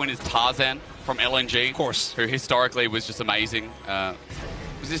would throw in is Tarzan from LNG. Of course. Who historically was just amazing.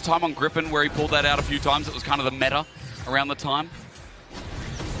 Was his time on Griffin where he pulled that out a few times? It was kind of the meta around the time.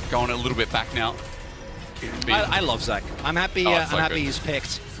 Going a little bit back now. I love Zac. I'm happy. So I'm happy good. He's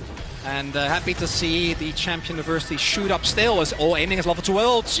picked, and happy to see the Champion University shoot up still as all aiming is level 2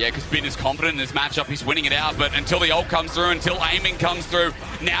 worlds. Yeah, because Bin is confident in this matchup. He's winning it out, but until the ult comes through, until aiming comes through,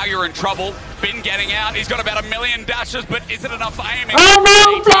 now you're in trouble. Bin getting out. He's got about 1 million dashes, but is it enough for aiming?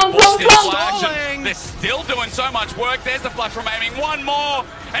 They're still doing so much work. There's the flash from aiming. One more,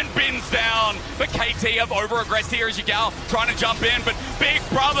 and Bin's down. But KT have over-aggressed here as you go, trying to jump in, but Big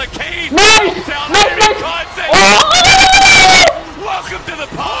Brother Keith down Welcome to the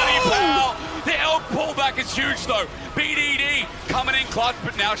party, pal. The Elk pullback is huge, though. BDD coming in clutch,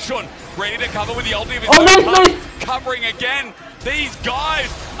 but now Shun ready to cover with the ulti of his own. Covering again. These guys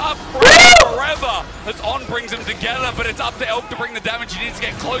are forever as On brings them together, but it's up to Elk to bring the damage. He needs to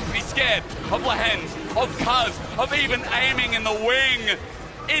get close, but he's scared of Lahens, of Cuz, of even aiming in the wing.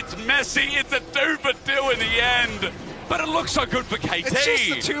 It's messy. It's a 2 for 2 in the end. But it looks so good for KT. It's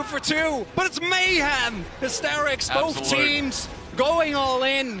just a 2 for 2, but it's mayhem. Hysterics, both teams going all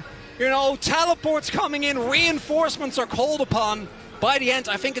in. You know, teleports coming in, reinforcements are called upon. By the end,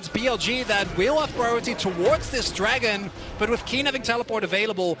 I think it's BLG that will have priority towards this dragon, but with Keen having teleport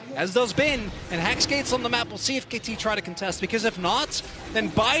available, as does Bin, and Hex Gates on the map, we'll see if KT try to contest, because if not, then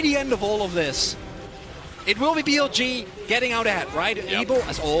by the end of all of this, it will be BLG getting out ahead, right? Yep. Able,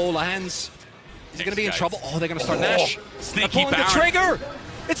 as all hands. Is he going to be in trouble? Oh, they're going to start Nash. Sneaky Baron. The trigger!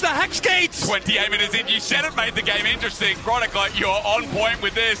 It's the Hex Gates! 28 minutes in, you said it made the game interesting. Chronicler, you're on point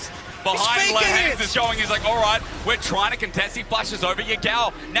with this. behind Lehens is showing. He's like, all right, we're trying to contest. He flashes over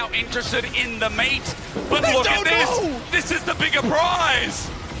Yagao, now interested in the meat. But look at this. This is the bigger prize.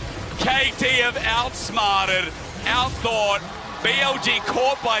 KT have outsmarted, outthought. BLG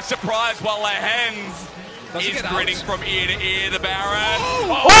caught by surprise while Lehens is grinning from ear to ear. The Baron.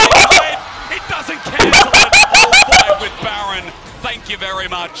 It doesn't cancel it. All fight with Baron. Thank you very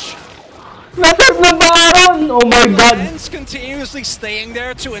much. Oh my god. Lehens continuously staying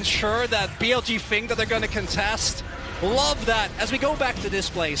there to ensure that BLG think that they're going to contest. Love that. As we go back to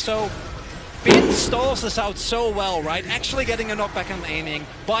display, so Bin stalls this out so well, right? Actually getting a knockback on aiming,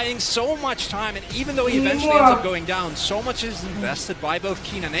 buying so much time, and even though he eventually ends up going down, so much is invested by both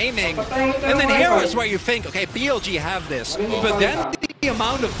Keen and aiming. And then here is where you think, okay, BLG have this, but then the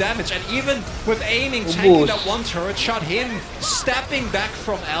amount of damage, and even with aiming, tanking that one turret shot, him stepping back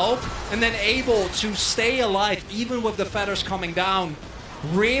from Elk, and then able to stay alive even with the feathers coming down.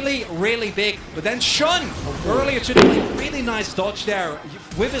 Really, really big. But then Shun, earlier today, really nice dodge there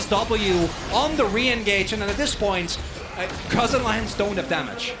with his W on the re-engage, and then at this point, Cousin Lions don't have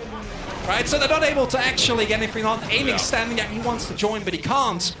damage. Right, so they're not able to actually get anything on. Aiming standing there, he wants to join, but he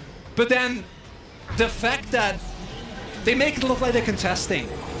can't. But then, the fact that they make it look like they're contesting.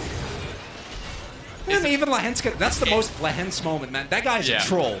 And even Lehens, that's the most Lehens moment, man. That guy's a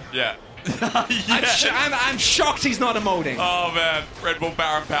troll. Yeah. I'm shocked he's not emoting. Oh man, Red Bull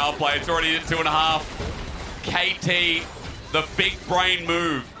Baron power play. It's already at 2.5. KT, the big brain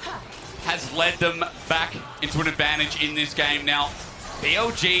move, has led them back into an advantage in this game. Now,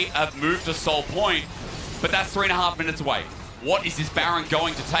 BLG have moved to Soul Point, but that's 3.5 minutes away. What is this Baron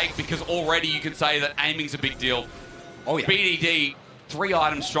going to take? Because already you can say that aiming's a big deal. Oh yeah. BDD, 3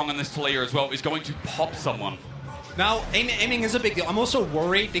 items strong on this Talia as well, is going to pop someone. Now, aiming is a big deal. I'm also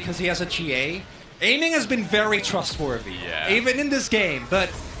worried because he has a GA. Aiming has been very trustworthy, even in this game, but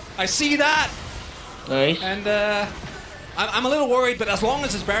I see that. Nice. And I'm a little worried, but as long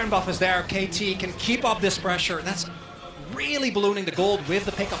as his Baron buff is there, KT can keep up this pressure. That's really ballooning the gold with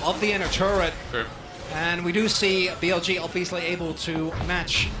the pickup of the inner turret. Sure. And we do see BLG obviously able to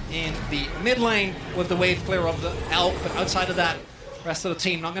match in the mid lane with the wave clear of the Elk, but outside of that, rest of the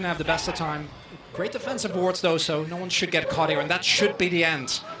team not going to have the best of time. Great defensive wards though, so no one should get caught here, and that should be the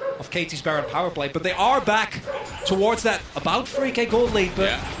end of KT's Baron power play. But they are back towards that about 3k gold lead,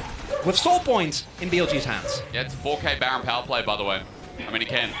 but with soul points in BLG's hands. Yeah, it's 4k Baron power play, by the way. I mean,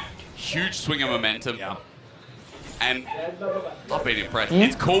 again, huge swing of momentum. Yeah. And I've been impressed.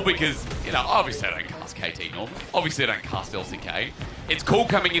 It's cool because, you know, obviously I don't cast KT normal. Obviously I don't cast LCK. It's cool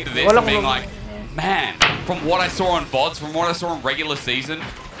coming into this and being like, man, from what I saw on VODs, from what I saw in regular season,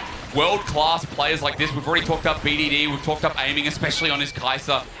 world-class players like this. We've already talked up BDD, we've talked up aiming, especially on his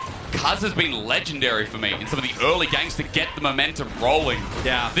Kai'Sa. Kaz has been legendary for me in some of the early games to get the momentum rolling.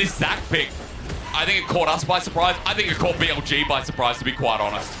 Yeah. This Zac pick, I think it caught us by surprise. I think it caught BLG by surprise, to be quite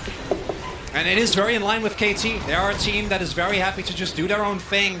honest. And it is very in line with KT. They are a team that is very happy to just do their own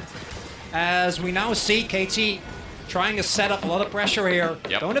thing. As we now see KT trying to set up a lot of pressure here.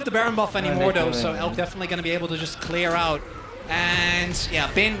 Don't have the Baron buff anymore though, so Elk definitely going to be able to just clear out. And yeah,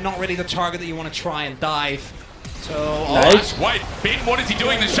 Bin not really the target that you want to try and dive. So nice. Wait, Bin, what is he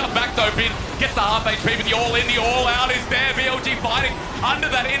doing? The shut back though. Bin gets the half HP, but the all in, the all out is there. BLG fighting under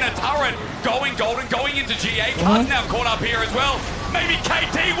that inner turret. Going golden, going into GA. Kaz now caught up here as well. Maybe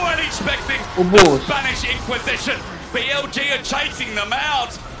KT weren't expecting the Spanish Inquisition. BLG are chasing them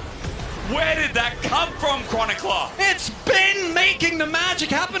out. Where did that come from, Chronicler? It's Bin making the magic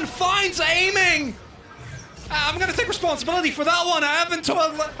happen, finds aiming. I'm going to take responsibility for that one. I haven't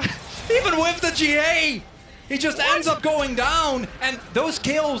told, even with the GA, he just ends up going down. And those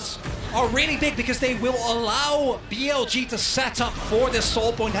kills are really big because they will allow BLG to set up for this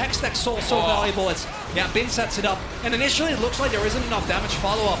soul point. Hextech Soul so valuable. It's, Bin sets it up. And initially it looks like there isn't enough damage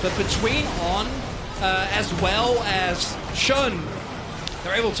follow-up, but between On as well as Shun,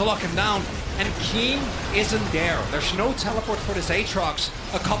 they're able to lock him down. And Keen isn't there. There's no teleport for this Aatrox.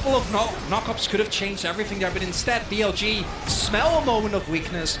 A couple of knockups could have changed everything there, but instead BLG smell a moment of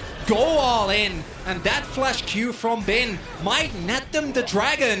weakness, go all in, and that flash Q from Bin might net them the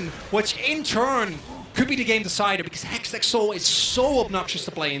dragon, which in turn could be the game decider because Hextech Soul is so obnoxious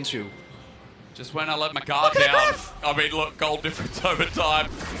to play into. Just when I let my guard down, I mean, look, goal difference over time.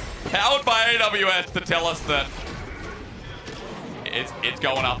 Powered by AWS to tell us that it's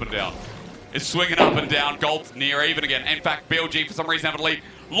going up and down. It's swinging up and down. Gold's near even again. In fact, BLG for some reason have a lead.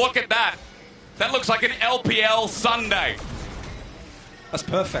 Look at that. That looks like an LPL Sunday. That's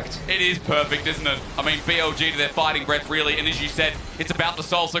perfect. It is perfect, isn't it? I mean, BLG to their fighting breath, really. And as you said, it's about the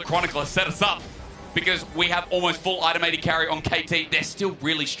soul. So Chronicler set us up because we have almost full item 80 carry on KT. They're still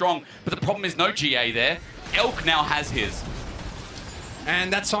really strong, but the problem is no GA there. Elk now has his.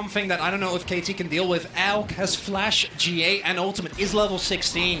 And that's something that I don't know if KT can deal with. Elk has Flash, GA, and Ultimate is level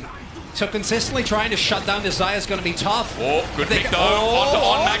 16. So consistently trying to shut down this Xayah is going to be tough. Oh, good pick though.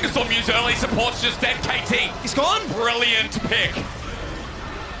 On Magnustorm, use early, support's just dead. KT. He's gone. Brilliant pick.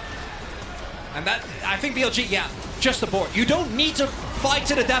 And that, I think BLG, yeah, just abort. You don't need to fight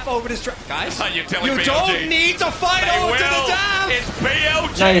to the death over this guys. You BLG. Don't need to fight over to the death. It's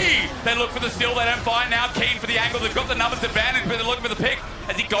BLG. Nice. They look for the steal, they don't find now. Keen for the angle, they've got the numbers advantage, but they're looking for the pick.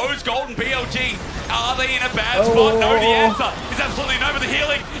 As he goes golden, BLG, are they in a bad spot? No, the answer is absolutely no, but the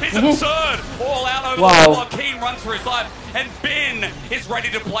healing is absurd. All out over the wall while Keen runs for his life. And Bin is ready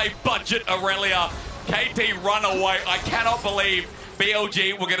to play budget Aurelia. KT run away. I cannot believe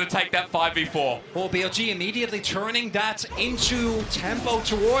BLG were going to take that 5v4. Well, BLG immediately turning that into tempo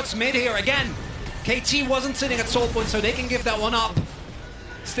towards mid here. Again, KT wasn't sitting at soul point, so they can give that one up.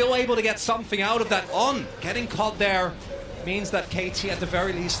 Still able to get something out of that on. Getting caught there means that KT at the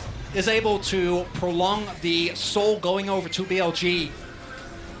very least is able to prolong the soul going over to BLG.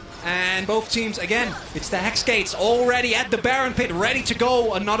 And both teams, again, it's the Hex Gates already at the Baron Pit, ready to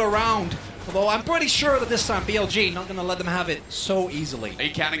go another round. Although I'm pretty sure that this time BLG not going to let them have it so easily. Are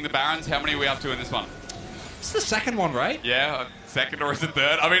you counting the Barons? How many are we up to in this one? It's the second one, right? Yeah, second or is it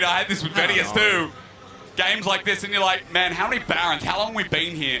third? I mean, I had this with Venius too. Games like this and you're like, man, how many Barons? How long have we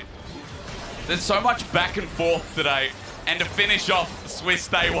been here? There's so much back and forth today. And to finish off Swiss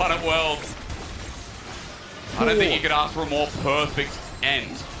Day 1 at Worlds, I don't think you could ask for a more perfect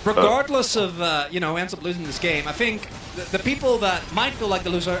end. Regardless of, you know, ends up losing this game, I think the people that might feel like the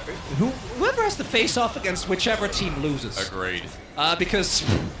loser, whoever has to face off against whichever team loses. Agreed. Because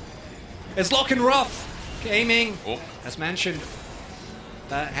it's looking rough. Gaming, as mentioned,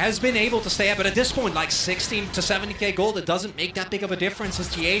 has been able to stay up, but at this point, like 16 to 70k gold, it doesn't make that big of a difference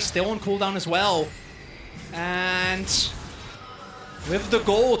as GA is still on cooldown as well. And with the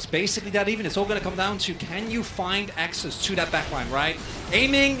gold, basically that even, it's all going to come down to can you find access to that backline, right?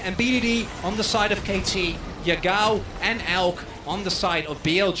 Aiming and BDD on the side of KT, Yagao and Elk on the side of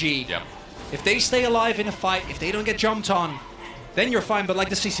BLG. Yep. If they stay alive in a fight, if they don't get jumped on, then you're fine. But like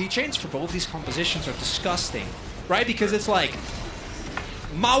the CC chains for both these compositions are disgusting, right? Because it's like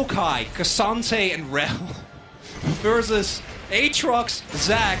Maokai, Cassante, and Rel versus Aatrox,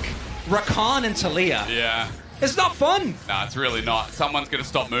 Zac, Rakan, and Taliyah. Yeah. It's not fun. No, it's really not. Someone's going to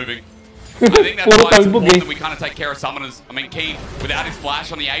stop moving. I think that's why it's important that we kind of take care of summoners. I mean, Keen, without his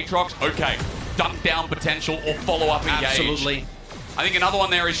flash on the Aatrox, okay, dunk down potential or follow-up engage. Absolutely. I think another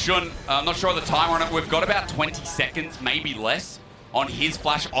one there is Shun. I'm not sure of the timer on it. We've got about 20 seconds, maybe less, on his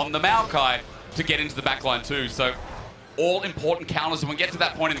flash on the Maokai to get into the backline too. So all important counters, and we get to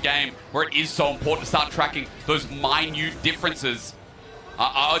that point in the game where it is so important to start tracking those minute differences.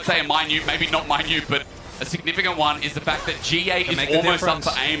 I would say a minute, maybe not minute, but a significant one is the fact that GA is almost up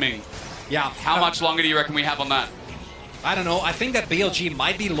for aiming. Yeah. How much longer do you reckon we have on that? I don't know. I think that BLG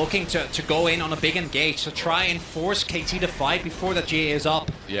might be looking to go in on a big engage to try and force KT to fight before the GA is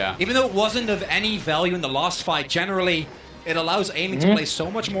up. Yeah. Even though it wasn't of any value in the last fight, generally it allows aiming to play so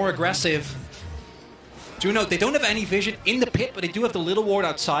much more aggressive. Do note, they don't have any vision in the pit, but they do have the little ward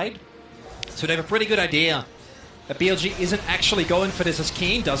outside. So they have a pretty good idea that BLG isn't actually going for this as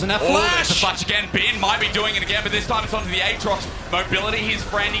Keen doesn't have flash. Oh, there's a flash again. Bin might be doing it again, but this time it's onto the Aatrox. Mobility, his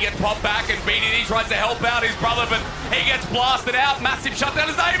friend, he gets popped back, and BDD tries to help out his brother, but he gets blasted out. Massive shutdown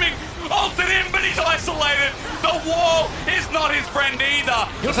is aiming. Ulted him, but he's isolated. The wall is not his friend either.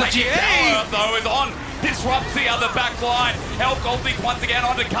 He'll take it down, though, is on. Disrupts the other back line. Elk ulties once again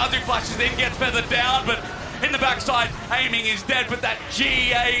onto Kazu, flashes in, gets feathered down, but in the backside, aiming is dead, but that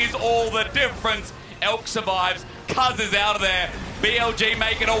GA is all the difference. Elk survives. Cuz is out of there. BLG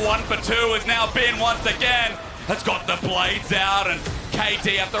making a 1 for 2 is now Bin once again. Has got the blades out and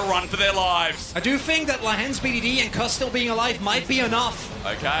KT have to run for their lives. I do think that Lahen's BDD and Cuz still being alive might be enough.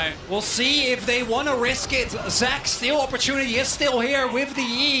 Okay. We'll see if they want to risk it. Zac, still opportunity is still here with the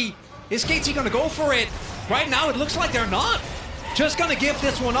E. Is KT going to go for it? Right now it looks like they're not. Just going to give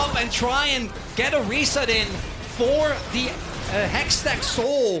this one up and try and get a reset in for the Hextech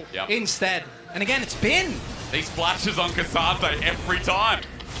Soul instead. And again, it's Bin. These flashes on Cassante every time.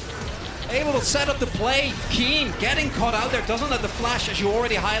 Able to set up the play. Keen getting caught out there. Doesn't have the flash as you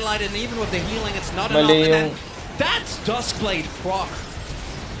already highlighted. And even with the healing, it's not enough. And then that's Duskblade proc.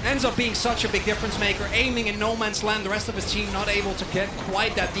 Ends up being such a big difference maker. Aiming in no man's land. The rest of his team not able to get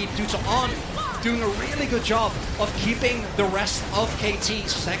quite that deep due to On doing a really good job of keeping the rest of KT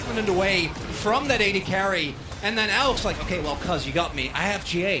segmented away from that 80 carry. And then Alex like, okay, well, cuz you got me. I have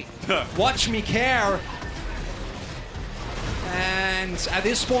GA. Watch me care. And at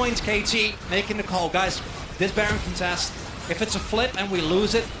this point, KT making the call. Guys, this Baron contest, if it's a flip and we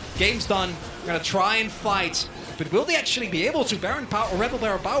lose it, game's done. We're going to try and fight. But will they actually be able to? Baron Power or Rebel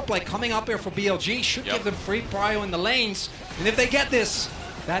Power Powerplay coming up here for BLG should give them free prio in the lanes. And if they get this,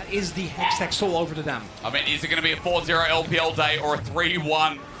 that is the Hextech Soul over to them. I mean, is it going to be a 4-0 LPL day or a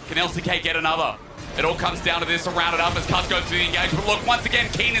 3-1? Can LCK get another? It all comes down to this, to round it up as Cuz goes through the engagement. Look, once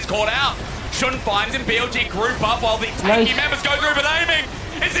again, Keen is caught out. Shun finds him, BLG group up while the tanky members go through with aiming.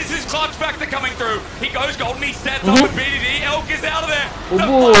 Is this his clutch factor coming through? He goes golden, he sets up with BDD. Elk is out of there.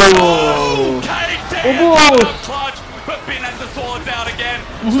 KT clutch, but Bin has the swords out again.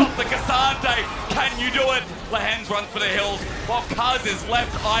 Stop the Cassante. Can you do it? Lehens runs for the hills while Cuz is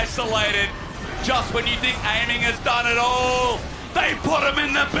left isolated. Just when you think aiming has done it all, they put him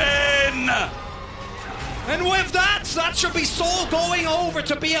in the bin. And with that, that should be Soul going over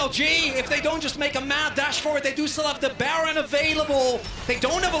to BLG. If they don't just make a mad dash forward, they do still have the Baron available. They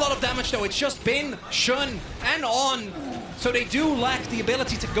don't have a lot of damage though. It's just Bin, Shun, and On. So they do lack the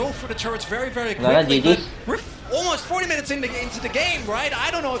ability to go for the turrets very, very quickly. But we're almost 40 minutes into the game, right? I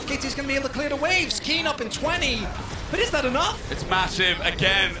don't know if KT's going to be able to clear the waves. Keen up in 20. But is that enough? It's massive.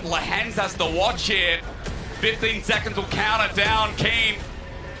 Again, Lehens has to watch here. 15 seconds will count it down. Keen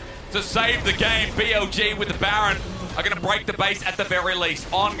to save the game. BLG with the Baron are going to break the base at the very least.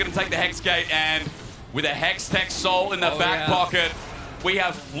 On going to take the Hex Gate, and with a Hextech Soul in the back pocket, we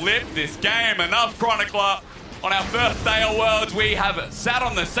have flipped this game. Enough, Chronicler. On our first day of Worlds, we have sat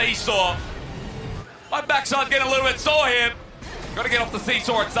on the seesaw. My backside's getting a little bit sore here. Got to get off the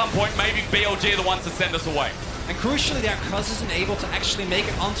seesaw at some point. Maybe BLG are the ones to send us away. And crucially, their Cuz isn't able to actually make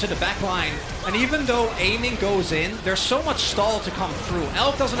it onto the back line. And even though aiming goes in, there's so much stall to come through.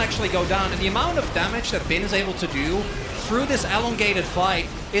 Elk doesn't actually go down, and the amount of damage that Bin is able to do through this elongated fight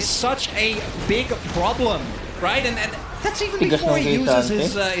is such a big problem, right? And that's even before he uses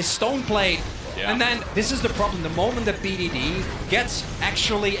his Stone Plate. Yeah. And then this is the problem. The moment that BDD gets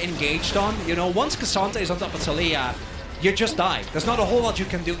actually engaged on, you know, once Cassante is on top of Talia, you just die. There's not a whole lot you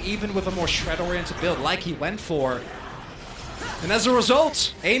can do, even with a more shred-oriented build like he went for. And as a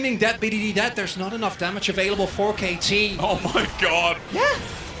result, aiming dead, BDD dead, there's not enough damage available for KT. Oh my god. Yeah.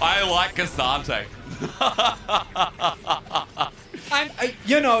 I like Cassante.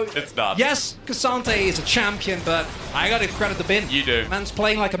 You know, it's nuts. Yes, Cassante is a champion, but I gotta credit the Bin. You do. Man's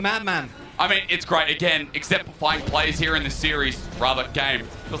playing like a madman. I mean, it's great. Again, exemplifying plays here in the series, rather game.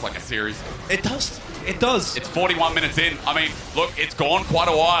 Feels like a series. It does. It does. It's 41 minutes in. I mean, look, it's gone quite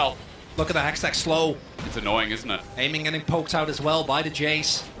a while. Look at the Hextech slow. It's annoying, isn't it? Aiming getting poked out as well by the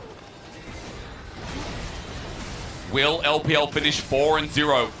Jace. Will LPL finish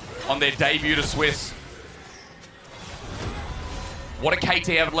 4-0 on their debut to Swiss? What do KT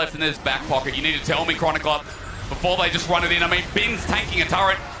have left in his back pocket? You need to tell me, Chronicler, before they just run it in. I mean, Bin's tanking a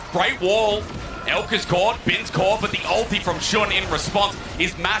turret. Great wall. Elk is caught, Bin's caught, but the ulti from Shun in response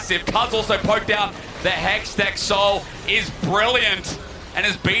is massive. Cuz also poked out. The Hextech Soul is brilliant. And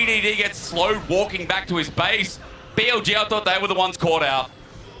as BDD gets slowed walking back to his base, BLG, I thought they were the ones caught out.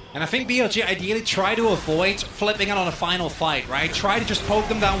 And I think BLG ideally try to avoid flipping it on a final fight, right? Try to just poke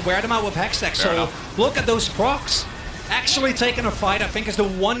them down, wear them out with Hextech Soul. Look at those procs. Actually taking a fight, I think, is the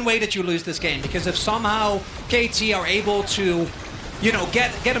one way that you lose this game. Because if somehow KT are able to, you know,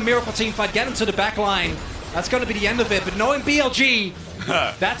 get a miracle team fight, get into the back line, that's going to be the end of it. But knowing BLG,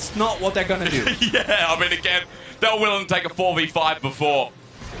 that's not what they're going to do. Yeah, I mean, again, they were willing to take a 4v5 before.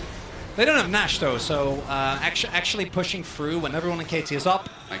 They don't have Nash, though, so actually pushing through when everyone in KT is up,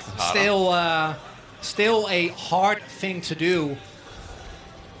 makes it harder. Still a hard thing to do.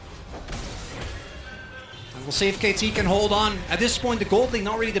 We'll see if KT can hold on. At this point, the gold league,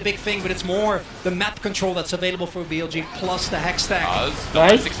 not really the big thing, but it's more the map control that's available for BLG, plus the Hextech.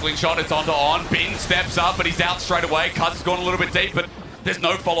 Domestic slingshot, it's onto On. Bin steps up, but he's out straight away. Cuz has gone a little bit deep, but there's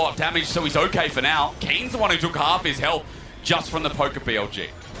no follow-up damage, so he's okay for now. Keen's the one who took half his health just from the poke of BLG.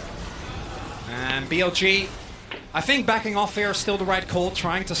 And BLG, I think backing off here is still the right call,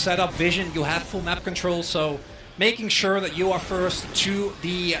 trying to set up vision. You have full map control, so making sure that you are first to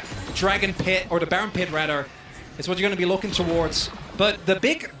the Dragon Pit, or the Baron Pit rather, is what you're going to be looking towards. But the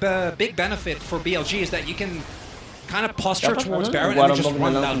big benefit for BLG is that you can kind of posture towards Baron and just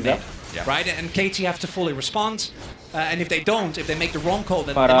run down mid, right? And KT have to fully respond. And if they don't, if they make the wrong call,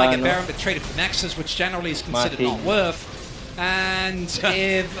 then they might get Baron, but traded for Nexus, which generally is considered not worth. And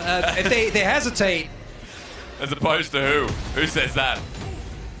if they hesitate, as opposed to who? Who says that?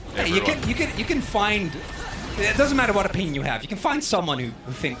 Yeah, you can find it doesn't matter what opinion you have. You can find someone who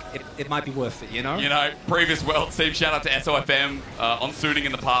think it might be worth it, you know? You know, previous World Team, shout out to SOFM on Sooning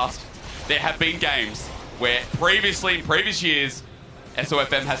in the past. There have been games where previously, in previous years,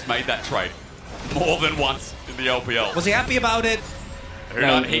 SOFM has made that trade more than once in the LPL. Was he happy about it?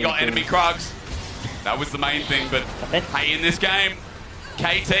 He got enemy Krugs. That was the main thing, but hey, in this game,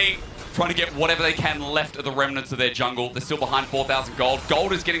 KT trying to get whatever they can left of the remnants of their jungle. They're still behind 4,000 gold.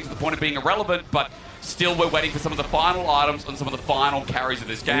 Gold is getting to the point of being irrelevant, but still we're waiting for some of the final items and some of the final carries of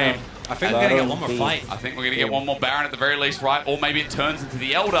this game. I think we're going to get one more fight. I think we're going to get one more Baron at the very least, right? Or maybe it turns into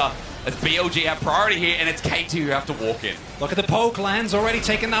the Elder, as BLG have priority here, and it's KT who have to walk in. Look at the poke. Lance already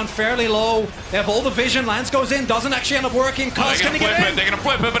taken down fairly low. They have all the vision. Lance goes in, doesn't actually end up working. Cuz They're can going to he flip get it, in? they're going to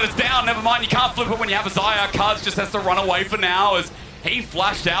flip it, but it's down. Never mind, you can't flip it when you have a Zaya. Cuz just has to run away for now, as he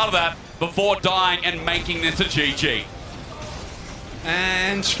flashed out of that before dying and making this a GG.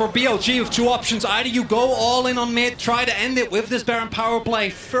 And for BLG, you have two options. Either you go all in on mid, try to end it with this Baron power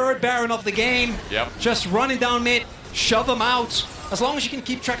play, third Baron of the game. Yep. Just running down mid, shove them out. As long as you can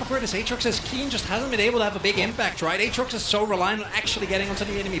keep track of where this Aatrox is, Keen just hasn't been able to have a big impact, right? Aatrox is so reliant on actually getting onto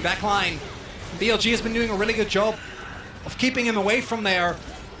the enemy backline. BLG has been doing a really good job of keeping him away from there.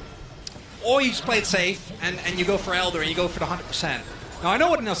 Or you just play it safe and you go for Elder and you go for the 100%. Now I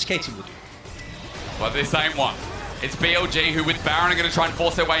know what an LCK team would do. But this ain't one. It's BLG who with Baron are going to try and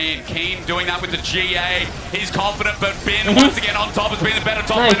force their way in. Keen doing that with the GA. He's confident, but Bin once again on top has been the better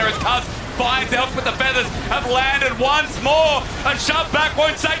top laner as Cuz finds help with the feathers have landed once more. A shove back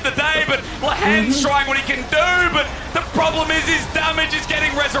won't save the day, but Lahan's trying what he can do, but the problem is his damage is getting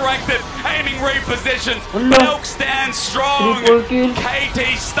resurrected. Aiming repositions, but Elk stands strong.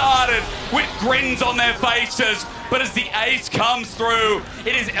 KT started with grins on their faces, but as the ace comes through,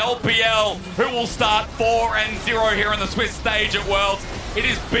 it is LPL who will start 4-0 here on the Swiss stage at Worlds. It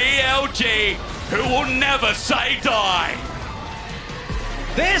is BLG who will never say die.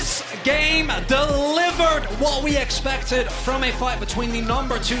 This game delivered what we expected from a fight between the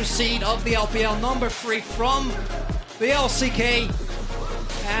number 2 seed of the LPL, number 3 from the LCK.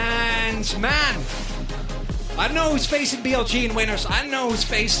 And man, I don't know who's facing BLG in winners. I don't know who's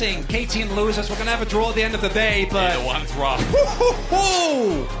facing KT in losers. We're going to have a draw at the end of the day, but... Either one's rough.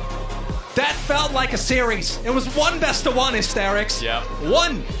 That felt like a series. It was one best of one, Hysterics. Yeah.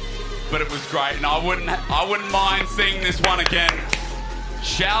 One. But it was great, and I wouldn't mind seeing this one again.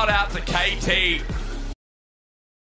 Shout out to KT